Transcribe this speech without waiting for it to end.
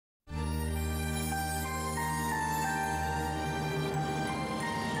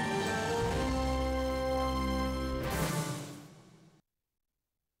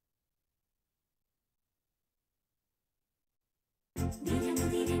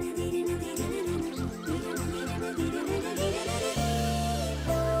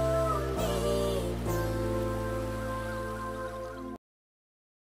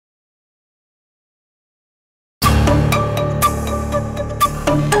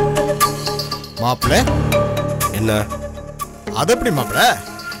மாப்பிள்ள என்ன அது எப்படி மாப்பிள்ள?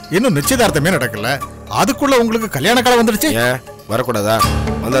 இன்னும் நிச்சயதார்த்தமே நடக்கல, அதுக்குள்ள உங்களுக்கு கல்யாண காலம் வந்துடுச்சு. ஏன் வரக்கூடாதா?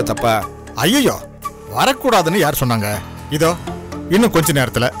 வந்தா தப்பா? ஐயோ, வரக்கூடாதுன்னு யார் சொன்னாங்க? இதோ இன்னும் கொஞ்ச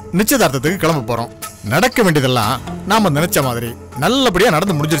நேரத்துல நிச்சயதார்த்தத்துக்கு கிளம்ப போறோம். நடக்க வேண்டியதெல்லாம் நாம நினைச்ச மாதிரி நல்லபடியா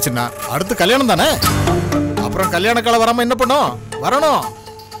நடந்து முடிஞ்சிருச்சுன்னா அடுத்து கல்யாணம் தானே. அப்புறம் கல்யாண காலம் வராம என்ன பண்ணும்? வரணும்,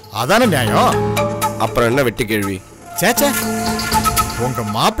 அதானே நியாயம். அப்புறம் என்ன வெட்டி கேள்வி? சேச்சே, உங்க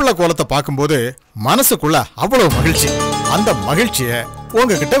மாப்பிள்ளை கோலத்தை பார்க்கும்போது மனசுக்குள்ள அவ்வளவு மகிழ்ச்சி. அந்த மகிழ்ச்சியை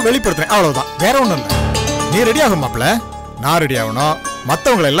உங்ககிட்ட வெளிப்படுத்துறேன், அவ்வளவுதான், வேற ஒண்ணும் இல்ல. நீ ரெடி ஆகும் மாப்பிள்ள, நான் ரெடி ஆகணும்,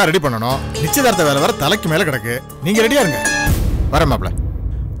 மத்தவங்களை எல்லாம் ரெடி பண்ணணும். நிச்சயதார்த்த வேலை வர தலைக்கு மேல கிடக்கு, நீங்க ரெடியா இருங்க. வர மாப்பிள்ள.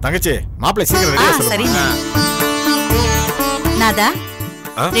 தங்கச்சி, மாப்பிள்ளை சீக்கிரம் ரெடியா சொல்லுங்க. நாதா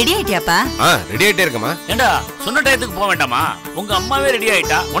ரெடி ஆயிட்டியாப்பா? ரெடி ஆயிட்டே இருக்கமா. ஏண்டா சொன்ன டயத்துக்கு போக வேண்டாமா? உங்க அம்மாவே ரெடி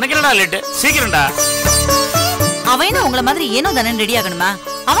ஆயிட்டா, உனக்கு என்னடா லேட்? சீக்கிரம்டா. அவன் உங்கள மாதிரி ஏனோ தானே ரெடி ஆகணுமா?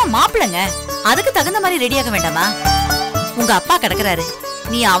 அவன் மாப்பிள்ளங்க, அதுக்கு தகுந்த மாதிரி ரெடி ஆக வேண்டாமா? உங்க அப்பா கிடக்குறாரு,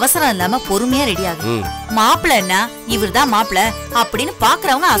 நீ அவசரம் இல்லாம பொறுமையா ரெடி ஆகும். மாப்பிள்ளன்னா இவர்தான் மாப்பிள்ள அப்படின்னு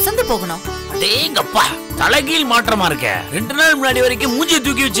பாக்குறவங்க அசந்து போகணும். அடேங்கப்பா, தலைகீழ் மாற்றமா இருக்க. 2 நாள் முன்னாடி வரைக்கும் மூஞ்சியை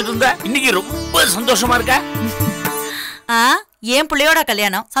தூக்கி வச்சிட்டு இருந்த, இன்னைக்கு ரொம்ப சந்தோஷமா இருக்க. என் பிள்ளையோட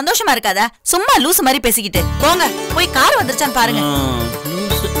கல்யாணம் சந்தோஷமா இருக்காதா? சும்மா லூசு மாதிரி பேசிக்கிட்டு போங்க, போய் கார் வந்துருச்சான்னு பாருங்க.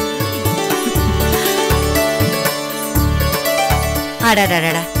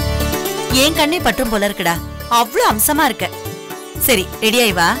 அடாடாடா, என் கண்ணே பற்றும் போல இருக்குடா, அவ்வளவு அம்சமா இருக்க. சரி,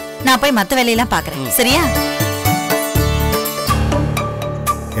 ரெடியாய் வா, நான் போய் மத்த வேலையெல்லாம் பாக்குறேன், சரியா?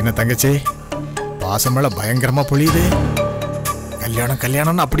 என்ன தங்கச்சி, பாசம் மேல பயங்கரமா பொழியுது. கல்யாணம்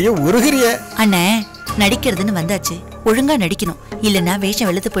கல்யாணம்னு அப்படியே உருகிறிய. அண்ணே, நடிக்கிறதுன்னு வந்தாச்சு, ஒழுங்கா நடிக்கணும், இல்லன்னா வேஷம்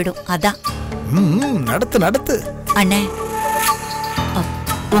வெளுத்து போயிடும், அதான். நடத்து நடத்து. அண்ணே,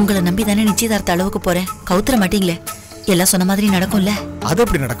 உங்களை நம்பி தானே நிச்சயதார்த்த அளவுக்கு போறேன், கவுத்துற மாட்டீங்களே? எல்லாம் சொன்ன மாதிரி நடக்கும்ல? அது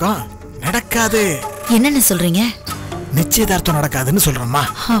எப்படி நடக்கும்? நடக்காது. என்னன்னு சொல்றீங்க? நிச்சயதார்த்தம் நடக்காதுன்னு சொல்றேம்மா.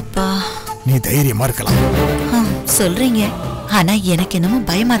 அப்பா, நீ தைரியமா இருக்கலாம். சொல்றீங்க, ஆனா எனக்கு என்னமோ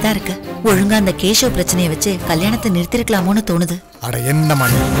பயமா தான் இருக்கு. ஒழுங்கா அந்த கேஷவ் பிரச்சனையை வச்சு கல்யாணத்தை நிறுத்திருக்கலாமோன்னு தோணுது. அட என்னம்மா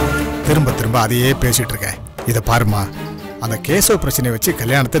நீ திரும்ப திரும்ப அதையே பேசிட்டு இருக்க. இத பாருமா, அந்த கேஷவ் பிரச்சனையை வச்சு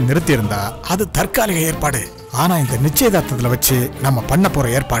கல்யாணத்தை நிறுத்தி இருந்தா அது தற்காலிக ஏற்பாடு. ஆனா இந்த நிச்சயதார்த்தத்துல வச்சு நம்ம பண்ண போற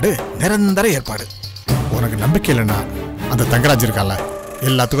ஏற்பாடு நிரந்தர ஏற்பாடு. உனக்கு நம்பிக்கை இல்லைன்னா அந்த தங்கராஜ் இருக்கால,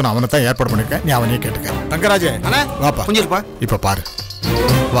 எல்லாத்துக்கும் நான் அவனை தான் ஏற்பாடு பண்ணிருக்கேன், நீ அவனையே கேட்டுக்க. தங்கராஜே, வாப்பா, கொஞ்சம் இப்ப பாரு,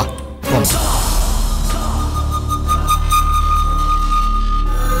 வா.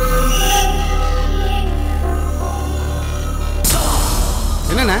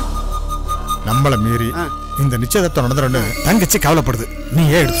 என்னண்ணா நம்மள மீறி இந்த நிச்சயதார்த்தம் நடந்துறன்னு தங்கச்சி கவலைப்படுது, நீ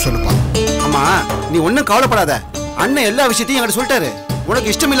ஏன் எடுத்து சொல்லுப்பா. அம்மா, நீ ஒன்னும் கவலைப்படாத. அண்ணன் எல்லா விஷயத்தையும் என்கிட்ட சொல்லிட்டாரு.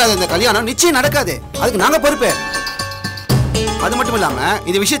 உனக்கு இஷ்டம் இல்லாத இந்த கல்யாணம் நிச்சயம் நடக்காது, அதுக்கு நாங்க பொறுப்பு. அது மட்டும் இல்லாம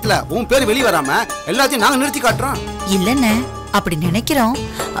இந்த விஷயத்துல உன் பேர் வெளிய வராம எல்லாத்தையும் நாங்க நிறுத்தி காட்டுறோம். இல்லன்னு அப்படி நினைக்கிறோம்,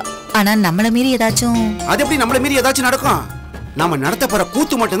 ஆனா நம்மள மீறி ஏதாச்சும். அது எப்படி நம்மள மீறி ஏதாச்சும் நடக்கும்? நாம நடத்த போற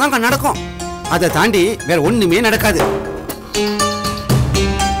கூத்து மட்டும் தான் நடக்கும், அதை தாண்டி வேற ஒண்ணுமே நடக்காது.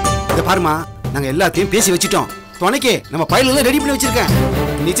 இத பாருமா, நாங்க எல்லாத்தையும் பேசி வச்சிட்டோம். துணைக்கு நம்ம பையில ரெடி பண்ணி வச்சிருக்கேன்.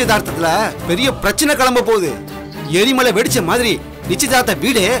 நிச்சயதார்த்தத்துல பெரிய பிரச்சனை கிளம்ப போகுது. எரிமலை வெடிச்ச மாதிரி நிச்சயதார்த்த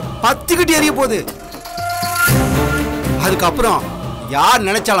வீடு 10 கட்டி எரிய போகுது. அதுக்கப்புறம் யார்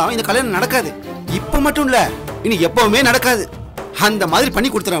நினைச்சாலும் இந்த கல்யாணம் நடக்காது. இப்ப மட்டும் இல்ல, இனி எப்பவுமே நடக்காது. அந்த மாதிரி பண்ணி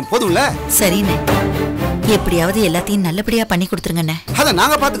கொடுத்துறேன், போதும்ல? சரிண்ணே, எப்படியாவது எல்லாத்தையும் நல்லபடியா பண்ணி கொடுத்துருங்கண்ணே. அத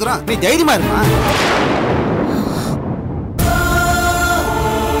நாங்க பாத்துக்கிறோம், நீ தைரியமா இருமா.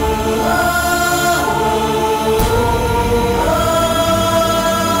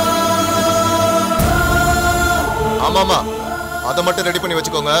 ஆமாமா, அதை மட்டும் ரெடி பண்ணி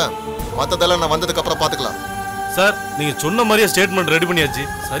வச்சுக்கோங்க, மத்ததெல்லாம் நான் வந்ததுக்கு அப்புறம் பாத்துக்கலாம். சார், நீங்க சொன்ன மாதிரியே ஸ்டேட்மெண்ட் ரெடி பண்ணியாச்சு.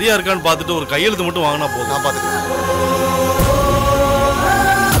 சரியா இருக்கான்னு பார்த்துட்டு ஒரு கையெழுத்து மட்டும் வாங்கினா போதும். நான் பாத்துக்கிறேன்.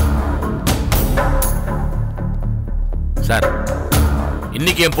 சார்,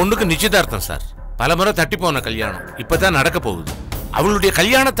 இன்னைக்கு என் பொண்ணுக்கு நிச்சயதார்த்தம் சார். பல முறை தட்டி போன கல்யாணம் இப்பதான் நடக்க போகுது. அவளுடைய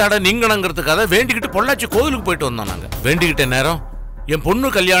கல்யாணத்தோட நீங்கணுங்கிறதுக்காக வேண்டிக்கிட்டு பொள்ளாச்சி கோவிலுக்கு போயிட்டு வந்தோம். நாங்க வேண்டிக்கிட்ட நேரம் என் பொண்ணு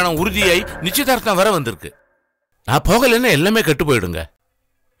கல்யாணம் உறுதியாய் நிச்சயதார்த்தம் வர வந்திருக்கு. நான் போகலன்னா எல்லாமே கெட்டு போயிடுங்க.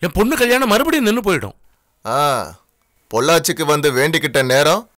 என் பொண்ணு கல்யாணம் மறுபடியும் நின்று போயிடும். பொள்ளாச்சிக்கு வந்து வேண்டிக்கிட்ட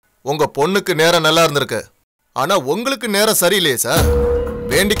நேரம் உங்க பொண்ணுக்கு நேரம் நல்லா இருந்திருக்கு, ஆனா உங்களுக்கு நேரம் சரியில்லையே சார்.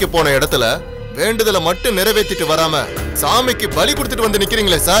 வேண்டிக்கு போன இடத்துல வேண்டுதலை மட்டும் நிறைவேற்றிட்டு வராம சாமிக்கு பலி கொடுத்துட்டு வந்து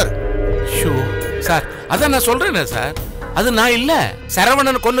நிக்கிறீங்களே சார். சார், அதான் நான் சொல்றேனே சார், அது நான் இல்ல.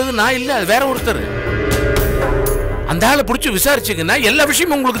 சரவணன் கொன்னது நான் இல்ல, அது வேற ஒருத்தர். அந்த ஆளை பிடிச்சி விசாரிச்சுங்கன்னா எல்லா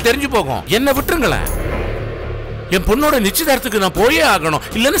விஷயமும் உங்களுக்கு தெரிஞ்சு போகும். என்ன விட்டுருங்களேன். என் பொண்ணோட நிச்சயதார்த்தத்துக்கு நான் போயே ஆகணும்,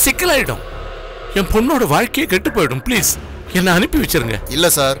 இல்லைன்னா சிக்கலாயிடும். என் பொண்ணோட வாழ்க்கையே கெட்டு போயிடும். ப்ளீஸ் என்ன அனுப்பி வச்சிருங்க. இல்ல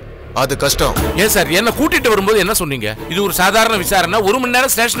சார், அது கஷ்டம். ஏன் சார், என்ன கூட்டிட்டு வரும்போது என்ன சொன்னீங்க? இது ஒரு சாதாரண விசாரணை, 1 மணி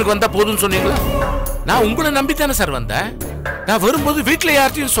நேரம் ஸ்டேஷனுக்கு வந்தா போதும்னு சொன்னீங்களா? நான் உங்களை நம்பித்தானே சார் வந்தேன். நான் வரும்போது வீட்டுல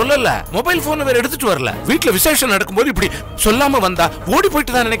யார்ட்டையும் சொல்லல, மொபைல் போன் வேற எடுத்துட்டு வரல. வீட்டுல விசேஷம் நடக்கும்போது இப்படி சொல்லாம வந்தா ஓடி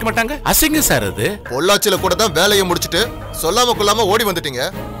போயிட்டு தான் நினைக்க மாட்டாங்க? அசிங்க சார் அது. பொள்ளாச்சியில கூட தான் வேலையை முடிச்சிட்டு சொல்லாம கொள்ளாம ஓடி வந்துட்டீங்க,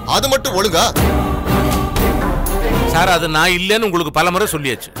 அது மட்டும் ஒழுங்கா? சார் அது நான் இல்லைன்னு உங்களுக்கு பல முறை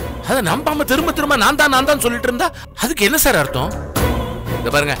சொல்லியாச்சு. அதை நம்பாம திரும்ப திரும்ப நான் தான் சொல்லிட்டு இருந்தா அதுக்கு என்ன சார் அர்த்தம்? இத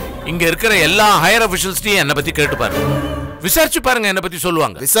பாருங்க, இங்க இருக்கிற எல்லா ஹையர் அபிஷியல்ஸ்டையும் என்ன பத்தி கேட்டு பாருங்க, விசாரிச்சு பாருங்க, என்ன பத்தி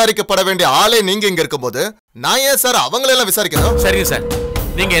சொல்லுவாங்க. விசாரிக்கப்பட வேண்டிய ஆளே நீங்க இங்க இருக்கும்போது நான் ஏன் சார் அவங்களெல்லாம் விசாரிக்கணும்? சரிங்க சார்,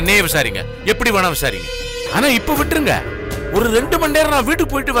 நீங்க என்னையே விசாரிங்க, எப்படி வேணா விசாரிங்க. ஆனா இப்ப விட்டுருங்க. ஒரு 2 மணி நேரம் நான்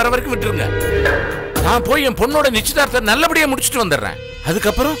வீட்டுக்கு போயிட்டு வர வரைக்கும் விட்டுருங்க. நான் போய் என் பொண்ணோட நிச்சயதார்த்தத்தை நல்லபடியா முடிச்சுட்டு வந்துடுறேன்.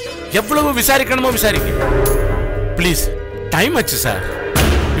 அதுக்கப்புறம் எவ்வளவு விசாரிக்கணுமோ விசாரிக்க. ப்ளீஸ், டைம் ஆச்சு சார்.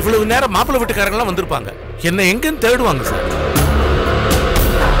 இவ்வளவு நேரம் மாப்பிள்ளை வீட்டுக்காரங்களாம் வந்திருப்பாங்க, என்ன எங்கன்னு தேடுவாங்க சார்.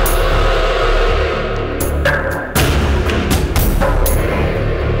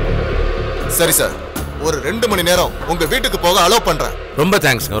 சரி சார், ஒரு 2 மணி நேரம் உங்க வீட்டுக்கு போக அலோவ் பண்றேன். ரொம்ப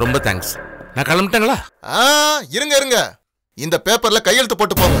தேங்க்ஸ், ரொம்ப தேங்க்ஸ். நான் கிளம்பிட்டேங்களா? இருங்க, இந்த பேப்பர்ல கையெழுத்து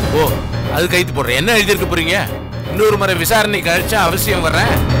போட்டு போங்க. ஓ, அது கையெழுத்து போடுறேன். என்ன எழுதிருக்க போறீங்க? இன்னொரு முறை விசாரணை கழிச்சா அவசியம்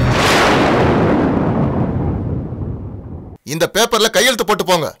வர்றேன். இந்த பேப்பர்ல கையெழுத்து போட்டு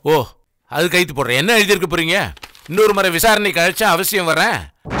போங்க. ஓ, அது கையெழுத்து போடுறேன். என்ன எழுதிருக்க போறீங்க? இன்னொரு முறை விசாரணை கழிச்சா அவசியம் வர்றேன்.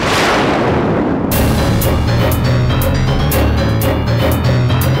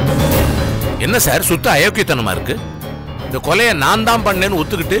 என்ன சார் சுத்த அயோக்கியத்தனமா இருக்கு? இந்த கொலையை நான் தான் பண்ணேன்னு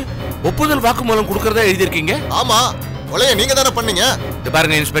ஒத்துக்கிட்டு ஒப்புதல் வாக்குமூலம் கொடுக்கறதா எழுதிருக்கீங்க. ஆமா, கொலையை நீங்க தானே பண்ணீங்க. இது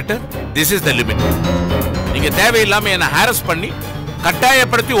பாருங்க inspector, this is the limit. நீங்க தேவையில்லாம என்ன ஹாரஸ் பண்ணி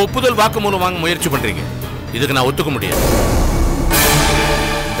கட்டாயப்படுத்தி ஒப்புதல் வாக்குமூலம் வாங்க முயற்சி பண்றீங்க. இதுக்கு நான் ஒத்துக்க முடியாது.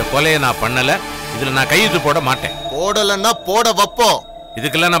 இந்த கொலையை நான் பண்ணல, இதுல நான் கையெழுத்து போட மாட்டேன். போடலன்னா போட வைப்போம்.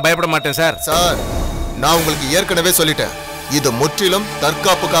 இதுக்கெல்லாம் நான் பயப்பட மாட்டேன் சார். சார், நான் உங்களுக்கு ஏற்கனவே சொல்லிட்டேன், இது முற்றிலும்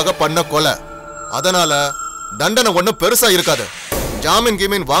தற்காப்புக்காக பண்ண கொலை. அதனால தண்டனை ஒண்ணும் பெருசா இருக்காது. ஜாமீன்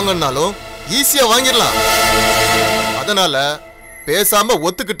கீமீன் வாங்கினாலும் ஈஸியா வாங்கிடலாம். அதனால பேசாம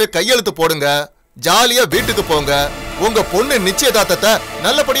ஒத்துக்கிட்டு கையெழுத்து போடுங்க, ஜாலியா வீட்டுக்கு போங்க. உங்க பொண்ணு நிச்சயதார்த்தத்தை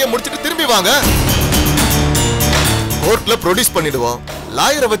நல்லபடியா முடிச்சிட்டு திரும்பி வாங்க. கோர்ட்ல ப்ரொடியூஸ் பண்ணிடுவோம்,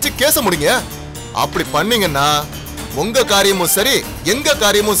 லாயரை வச்சு கேச முடிங்க. அப்படி பண்ணீங்கன்னா உங்க காரியமும் சரி, எங்க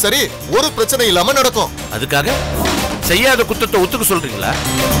காரியமும் சரி, ஒரு பிரச்சனை இல்லாம நடக்கும். அதுக்காக செய்யாத குத்தத்தை ஒத்துக்க சொல்றீங்களா?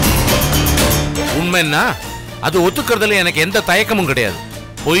 உண்மைன்னா அது ஒத்துக்கிறதுல எனக்கு எந்த தயக்கமும் கிடையாது.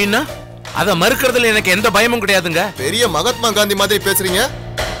 பொய்னா அதை மறுக்கிறதுல எனக்கு எந்த பயமும் கிடையாதுங்க. பெரிய மகாத்மா காந்தி மாதிரி பேசுறீங்க.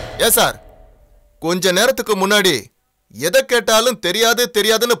 ஏன் சார், கொஞ்ச நேரத்துக்கு முன்னாடி எதை கேட்டாலும் தெரியாது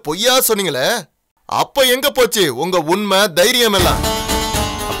தெரியாதுன்னு பொய்யா சொன்னீங்களே, அப்ப எங்க போச்சு உங்க உண்மை தைரியம் எல்லாம்?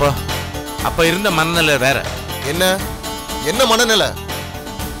 அப்ப இருந்த மனநிலை வேற. என்ன மனநிலை?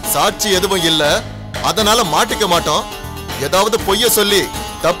 சாட்சி எதுவும் இல்ல, அதனால மாட்டிக்க மாட்டோம், ஏதாவது பொய்ய சொல்லி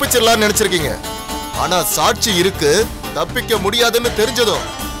தப்பிச்சிடலாம்னு நினைச்சிருக்கீங்க. ஆனா சாட்சி இருக்கு, தப்பிக்க முடியாதுன்னு தெரிஞ்சதும்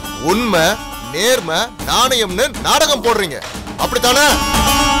உண்மை, நேர்மை, நாணயம்னு நாடகம் போடுறீங்க. அப்படித்தானே?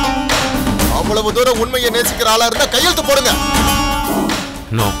 அவ்வளவு தூரம் உண்மையை நேசிக்கிற ஆளா இருந்தா கையெழுத்து போடுங்க.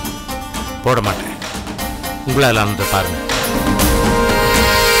 நோ, போட மாட்டேன். உங்களால அந்த பாருங்க.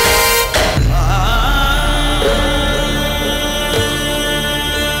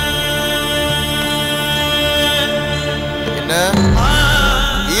 என்ன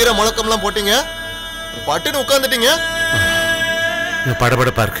ஈர முழக்கம்லாம் போட்டீங்க, பட்டுன்னு உட்கார்ந்துட்டீங்க?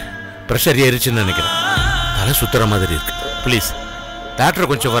 படபடப்பா இருக்கு, பிரஷர் ஏறிச்சுன்னு நினைக்கிறேன். தலை சுத்துற மாதிரி இருக்கு. ப்ளீஸ் டாக்டரை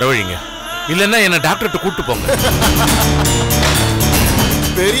கொஞ்சம் வரவழிங்க, இல்லைன்னா என்ன டாக்டர்கிட்ட கூட்டு போங்க.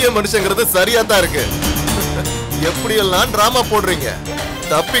 பெரிய மனுஷங்கிறது சரியா தான் இருக்கு. எப்படியெல்லாம் டிராமா போடுறீங்க.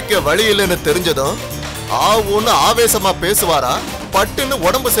 தப்பிக்க வழி இல்லைன்னு தெரிஞ்சதும் ஆவுன்னு ஆவேசமா பேசுவாரா, பட்டுன்னு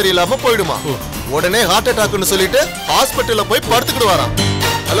உடம்பு சரியில்லாம போயிடுமா, உடனே ஹார்ட் அட்டாக்னு சொல்லிட்டு ஹாஸ்பிட்டல்ல போய் படுத்துக்கிடுவாராம்.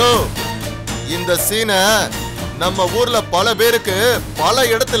 ஹலோ, இந்த சீனை நம்ம ஊர்ல பல பேருக்கு பல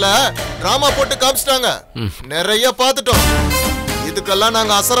இடத்துல டிராமா போட்டு காமிச்சிட்டாங்க, நிறைய பார்த்துட்டோம். இதுக்கெல்லாம்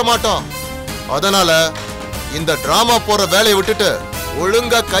நாங்க அசர மாட்டோம். அதனால இந்த டிராமா போற வேலையை விட்டுட்டு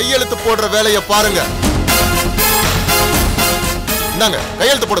ஒழுங்கா கையெழுத்து போடுற வேலையை பாருங்க. இந்தாங்க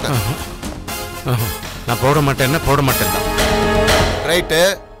கையெழுத்து போடுங்க. நான் போட மாட்டேன். ரைட்டு,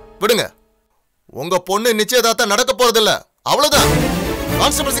 விடுங்க. உங்க பொண்ணு நிச்சயதார்த்தம் நடக்க போறது இல்ல, அவ்வளவுதான்.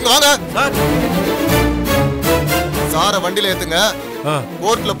 கான்ஸ்டபிள் சிங் வாங்க. சார வண்டியில ஏத்துங்க,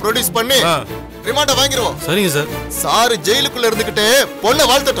 கோர்ட்ல ப்ரொடியூஸ் பண்ணி ரிமாண்ட வாங்கிடுவோம். சரிங்க சார். சார் ஜெயிலுக்குள்ள இருந்துகிட்டே பொண்ணை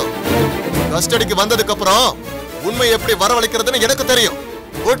வாழ்த்தட்டும். கஸ்டடிக்கு வந்ததுக்கு அப்புறம் உண்மை எப்படி வரவழைக்கிறதுன்னு எனக்கு தெரியும்.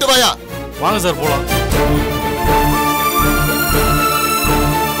 போட்டு வாயா. வாங்க சார் போலாம்.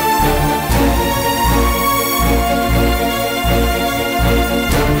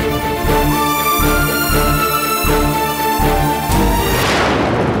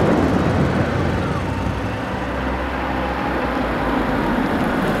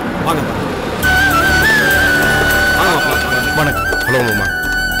 வணக்கம். ஹலோ மாமா.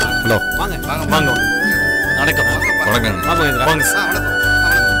 ஹலோ. வாங்க வாங்க. வணக்கம். வணக்கம். வாங்க சார்.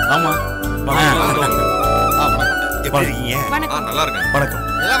 ஆமா. எப்படி இருக்கீங்க? நல்லா இருக்கேன். வணக்கம்.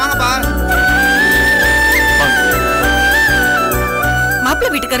 எல்லாம் வாங்கப்பா. மாப்பிள்ளை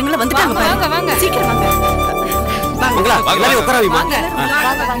வீட்டுக்காரங்கள வந்துட்டாங்க வாங்க வாங்க சீக்கிரம் வாங்க. வாங்களா எல்லாரும் உட்காரவிமா. வாங்க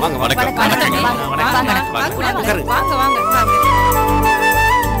வாங்க. வணக்கம். வாங்க வாங்க வாங்க.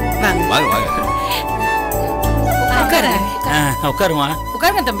 வாங்க வாங்க. உட்காருங்க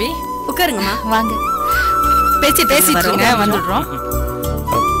உட்காருங்க தம்பி. உட்காருங்கம்மா வாங்க. பேசிட்டு இருங்க வந்துடுறோம்.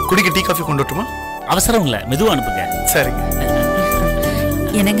 குடிக்க டீ காஃபி கொண்டு வரட்டுமா? அவசரம் இல்ல, மெதுவா அனுப்புங்க. சரிங்க.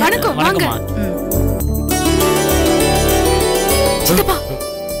 என்னங்க? வணக்கம் வாங்க. சித்தப்பா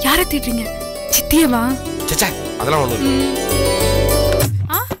யார தேடுறீங்க? சித்தியவா? சச்சா அதெல்லாம் ஒண்ணும் இல்ல.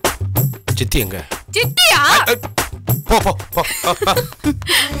 சித்தி எங்க? சித்தியா? போ போ போ.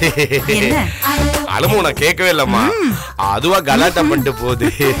 என்ன? அலமு நான் கேட்கவே இல்லம்மா. அதுவா கலாட்டா பண்ணிட்டு போகுது.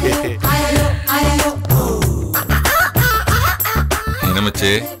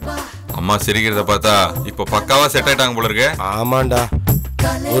 என்னமச்சு அம்மா சிரிக்கிறத பார்த்தா இப்ப பக்காவா செட் ஆயிட்டாங்க போல இருக்கு. ஆமாண்டா,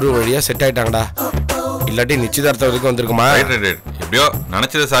 ஒரு வழியா செட் ஆயிட்டாங்கடா. இல்லாட்டி நிச்சயதார்த்தம் வரைக்கும் வந்திருக்குமா? எப்படியோ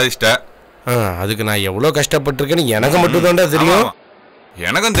நினைச்சதை சாதிச்சிட்ட. அதுக்கு நான் எவ்வளவு கஷ்டப்பட்டிருக்கேன்னு எனக்கு மட்டும் தான்டா தெரியும்.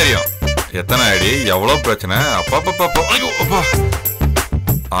 எனக்கும் தெரியும் எத்தனை அடி எவ்வளவு பிரச்சனை. அப்பா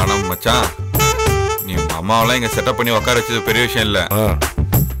ஆனா மச்சான், நீ மாமாவெல்லாம் இங்க செட்டப் பண்ணி உட்கார வச்சது பெரிய விஷயம் இல்ல.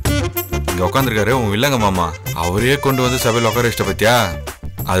 இங்க உட்காந்துருக்காரு உன் இல்லங்க மாமா, அவரே கொண்டு வந்து சபையில் உட்கார வச்சிட்ட பத்தியா,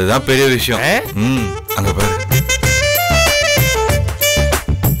 அதுதான் பெரிய விஷயம். அங்க பாரு.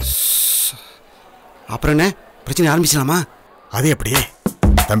 அப்புறம் என்ன பிரச்சனை ஆரம்பிச்சலாமா? அது எப்படி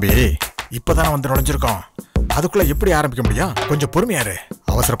தம்பி, இப்பதானே வந்து நுழைஞ்சிருக்கோம், அதுக்குள்ள எப்படி ஆரம்பிக்க முடியும்? கொஞ்சம் பொறுமையாரு.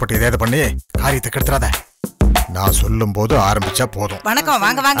 அவசரப்பட்டு எதையாவது பண்ணி காரியத்தை கெடுத்துறாத. நான் சொல்லும் போது ஆரம்பிச்சா போதும். வணக்கம்.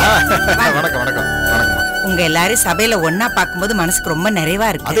 வாங்க வாங்க. வணக்கம் வணக்கம் வணக்கம். உங்க எல்லாரும் சபையில ஒன்னா பாக்கும்போது மனசுக்கு ரொம்ப நிறைவா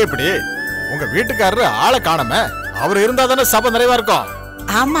இருக்கு. அது எப்படி? உங்க வீட்டுக்காரரு ஆளை காணாம, அவர் இருந்தா தானே சபை நிறைவா இருக்கும்.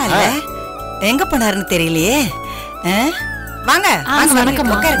 ஆமா இல்ல, எங்க போனாருன்னு தெரியலையே. வாங்க.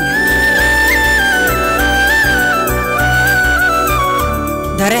 வணக்கம். உட்காருங்க.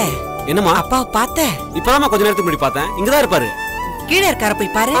 துரை, என்னம்மா? அப்பாவை பார்த்த? இப்பதாம்மா கொஞ்ச நேரத்துக்கு முன்னாடி பார்த்தேன். இங்கதான் இருப்பாரு. கீழே இருக்கார,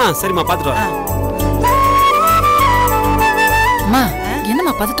 போய் பாரு. சரிம்மா பாத்துட்டு வரேன். அம்மா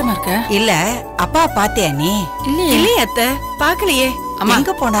என்னம்மா பதட்டமா இருக்க? இல்ல, அப்பாவை பாத்தியா நீ? இல்லையே அத்தை, பாக்கலையே. அம்மா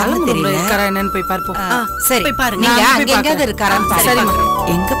எங்க போனாருன்னு தெரியல. இருக்காரா என்னன்னு போய் பார்ப்போம். சரி போய் பாருங்க. நீங்க அங்க எங்கயாவது இருக்காரான்னு பாருங்க. சரிம்மா.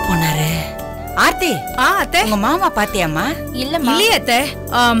 எங்க போனாரு? ஆர்த்தி, அத்தை உங்க மாமா பாத்தியாமா? இல்லையே அத்தை.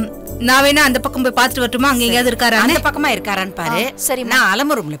 நான் வேணா அந்த பக்கம் போய் பாத்துட்டு வரட்டுமா? அங்க எங்கயாவது இருக்காரா? அந்த பக்கமா இருக்காரான்னு பாரு. சரி, நான்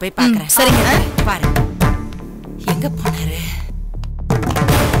அலமு ரூம்ல போய் பாக்குறேன். சரிங்க. பாரு எங்க போனாரு.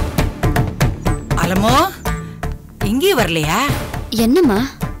 அலமோ, இங்கேயும் வரலையா? என்னம்மா?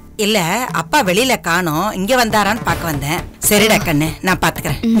 இல்ல, அப்பா வெளியில காணோம், இங்க வந்தாரான்னு பாக்க வந்தேன். சரிடா கண்ணு, நான்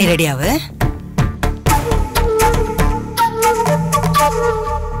பாத்துக்கிறேன். நீ ரெடியாவு.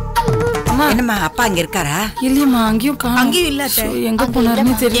 என்னம்மா, அப்பா அங்க இருக்காரா? இல்லையம்மா, அங்கேயும் இல்ல அத்தை. எங்க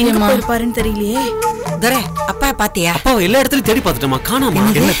போனாருன்னு தெரியலம்மா. இருப்பாருன்னு தெரியலையே. துரை, அப்பா பாத்தியா? அப்பா எல்லா இடத்துலயும் தேடி பார்த்துட்டோமா, காணாமா.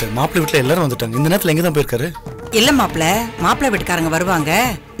 என்ன மாப்பிள்ளை வீட்டுல எல்லாரும் வந்துட்டாங்க, இந்த நேரத்துல எங்க தான் போயிருக்காரு? இல்ல மாப்பிள்ளை வீட்டுக்காரங்க வருவாங்க,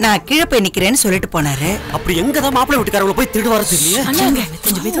 நான் கீழே போய் நிக்கிறேன்னு சொல்லிட்டு போனாரு. அப்படி எங்கதான் மாப்பிள்ளை வீட்டுக்காரங்களை போய் திருடு வரது இல்லையா?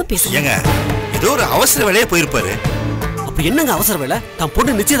 கொஞ்சம் மெதுவா பேசுங்க. ஏங்க, ஏதோ ஒரு அவசர வேலையா போயிருப்பாரு. அப்படி என்னங்க அவசர வேலை? தான்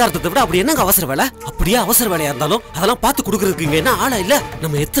பொண்ணு நிச்சயதார்த்தத்தை விட அப்படி என்னங்க அவசர வேலை? அப்படியே அவசர வேலையா இருந்தாலும் அதெல்லாம் பார்த்து கொடுக்கறதுக்கு இங்க என்ன ஆளா இல்ல?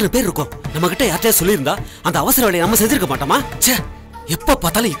 நம்ம எத்தனை பேர் இருக்கோம்? நம்ம கிட்ட யார்கிட்டயா சொல்லியிருந்தா அந்த அவசர வேலையை நம்ம செஞ்சிருக்க மாட்டோமா? ச்சே, எப்ப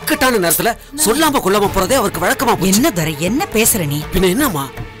பார்த்தாலும் இக்கட்டான நேரத்துல சொல்லாம கொள்ளாம போறதே அவருக்கு வழக்கமா போச்சு. என்ன துரை, என்ன பேசுற நீ? பின்ன என்னம்மா,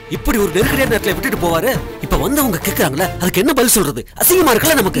 இப்படி ஒரு நெருக்கடியான நேரத்துல விட்டுட்டு போவாரு? இப்ப வந்தவங்க கேக்குறாங்களே, அதுக்கு என்ன பதில் சொல்றது? அசிங்கமா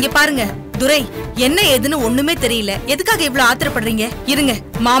இருக்குல்ல நமக்கு. இங்க பாருங்க துரை, என்ன ஏதுன்னு ஒண்ணுமே தெரியல. எதுக்காக இவ்வளவு ஆத்திரப்படுறீங்க? இருங்க,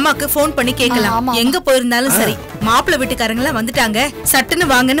 மாமாக்கு போன் பண்ணி கேட்கலாம். எங்க போயிருந்தாலும் சரி, மாப்பிள்ளை வீட்டுக்காரங்க எல்லாம் வந்துட்டாங்க, சட்டுன்னு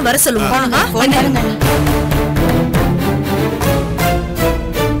வாங்கன்னு வர சொல்லுவாங்க.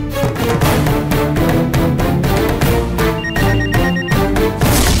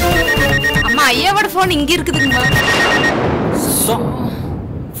 அம்மா, ஐயாவோட போன் இங்க இருக்குதுங்கம்மா.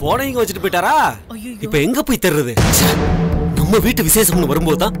 போனை இங்க வச்சுட்டு போயிட்டாரா? இப்ப எங்க போய் தர்றது? நம்ம வீட்டு விசேஷம்னு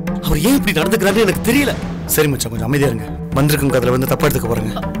வரும்போதுதான் அவர் ஏன் இப்படி நடந்துக்கிறாருன்னு எனக்கு தெரியல. சரி மச்சான், கொஞ்சம் அமைதியா இருங்க. வந்திருக்கும் கதையில வந்து தப்பா எடுத்துக்க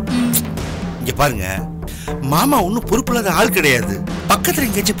போறேங்க. இங்க பாருங்க, மாமா ஒன்னும் பொறுப்பில்லாத ஆள் கிடையாது. பக்கத்துல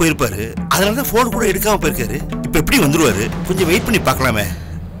எங்கேயாச்சும் போயிருப்பாரு, அதனாலதான் போன் கூட எடுக்காம போயிருக்காரு. இப்ப எப்படி வந்துருவாரு? கொஞ்சம் வெயிட் பண்ணி பார்க்கலாமே.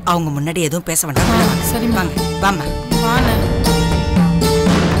 அவங்க முன்னாடி எதுவும் பேச வேண்டாம். சரி வாங்க, வாமா.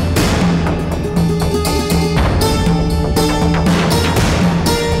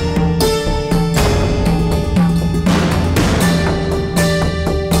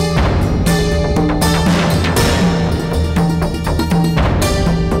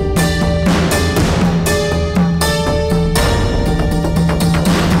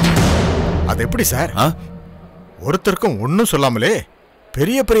 எப்படி சார் ஒருத்தருக்கும் ஒன்னும் சொல்லாமலே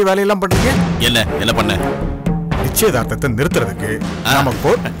பெரிய பெரிய வேலையெல்லாம் பண்றீங்க? என்ன பண்ண? நிச்சயதார்த்தத்தை நிறுத்துறதுக்கு நாம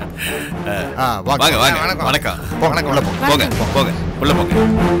வாங்க வணக்கம். உள்ள போங்க.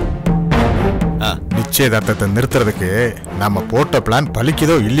 நிச்சயதார்த்தத்தை நிறுத்துறதுக்கு நாம போட்ட பிளான்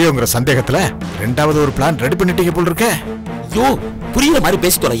பலிக்குதோ இல்லையோங்கிற சந்தேகத்துல ரெண்டாவது ஒரு பிளான் ரெடி பண்ணிட்டீங்க போல இருக்க. ஐயோ, புரியுற மாதிரி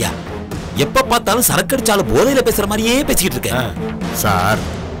பேசிக்கோயா. எப்ப பார்த்தாலும் சரக்கடிச்சாலும் போதையில பேசுற மாதிரியே பேசிக்கிட்டு இருக்க. சார்,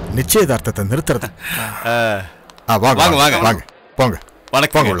 நிச்சயதார்த்தத்தை நிறுத்துறது. போங்க.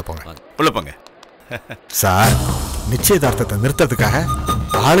 உள்ள போங்க. சார், நிச்சயதார்த்தத்தை நிறுத்துறதுக்காக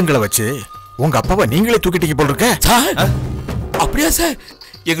ஆளுங்களை வச்சு உங்க அப்பாவை நீங்களே தூக்கிட்டீங்க போல இருக்க. அப்படியா சார்?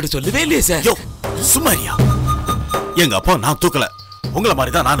 என்கிட்ட சொல்லவே இல்லையே சார். சும்மாரியா, எங்க அப்பா நான் தூக்கல, உங்களை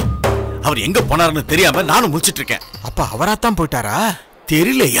மாதிரிதான் நானும். அவர் எங்க போனாருன்னு தெரியாம நானும் முடிச்சிட்டு இருக்கேன். அப்பா அவராத்தான் போயிட்டாரா?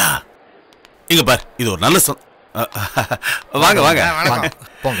 தெரியலையா? இங்க பார், இது ஒரு நல்ல வாங்க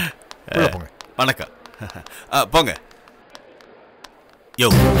போங்க. வணக்கம். போங்க. யோ,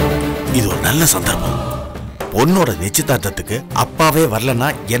 இது ஒரு நல்ல சந்தர்ப்பம். பொண்ணோட நிச்சயதார்த்தத்துக்கு அப்பாவே வரலன்னா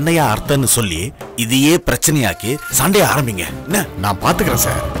என்னையா அர்த்தம்னு சொல்லி இதையே பிரச்சனையாக்கி சண்டைய ஆரம்பிங்க. நான் பாத்துக்கிறேன்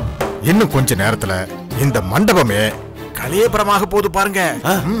சார். இன்னும் கொஞ்ச நேரத்துல இந்த மண்டபமே கலேபரமாக போது பாருங்க.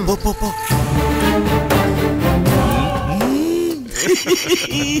 போ.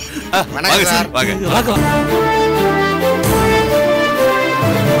 வாங்க சார், வாங்க.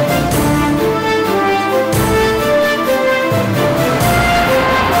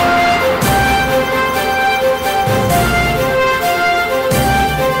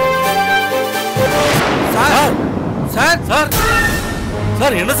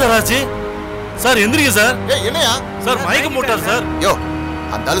 சார் என்ன சார் ஆச்சு? சார் எந்திரிங்க சார். என்னையா சார் மயக்கம் போட்டார் சார். யோ,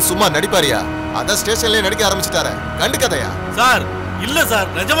 அந்த ஆளு சும்மா நடிப்பாரியா? அதான் ஸ்டேஷன்லயே நடிக்க ஆரம்பிச்சிட்டாரு. கண்டுக்கதையா? சார் இல்ல சார்,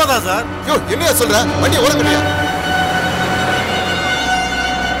 நிஜமாதான் சார். யோ, என்னையா சொல்ற? வண்டியை ஓரங்கடியா?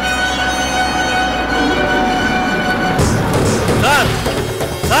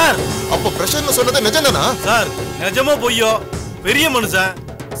 சார் அப்போ பிரஷர்னு சொன்னது நிஜம்தானா? சார் நிஜமா பொய்யோ? பெரிய மனுஷன்,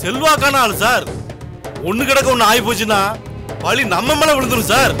 செல்வாக்கான ஆளு சார். ஒண்ணு கிடக்க ஒண்ணு ஆகி போச்சுன்னா பழி நம்ம மேல விழுந்துரும்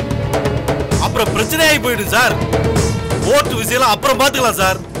சார். அப்புறம் பிரச்சனை ஆகி போயிடும் சார். ஓட்டு விஷயம் அப்புறம் பாத்துக்கலாம்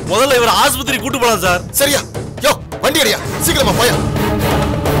சார். முதல்ல இவர் ஆஸ்பத்திரி கூட்டு போலாம் சார். சரியா? யோ, வண்டி அடியா, சீக்கிரமா போயா.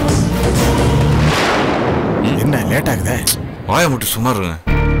 என்ன லேட் ஆகுதே? வாய மட்டும் சும்மா இருங்க.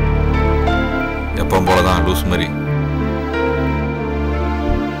 எப்பவும் போலதான் லூஸ் மாதிரி.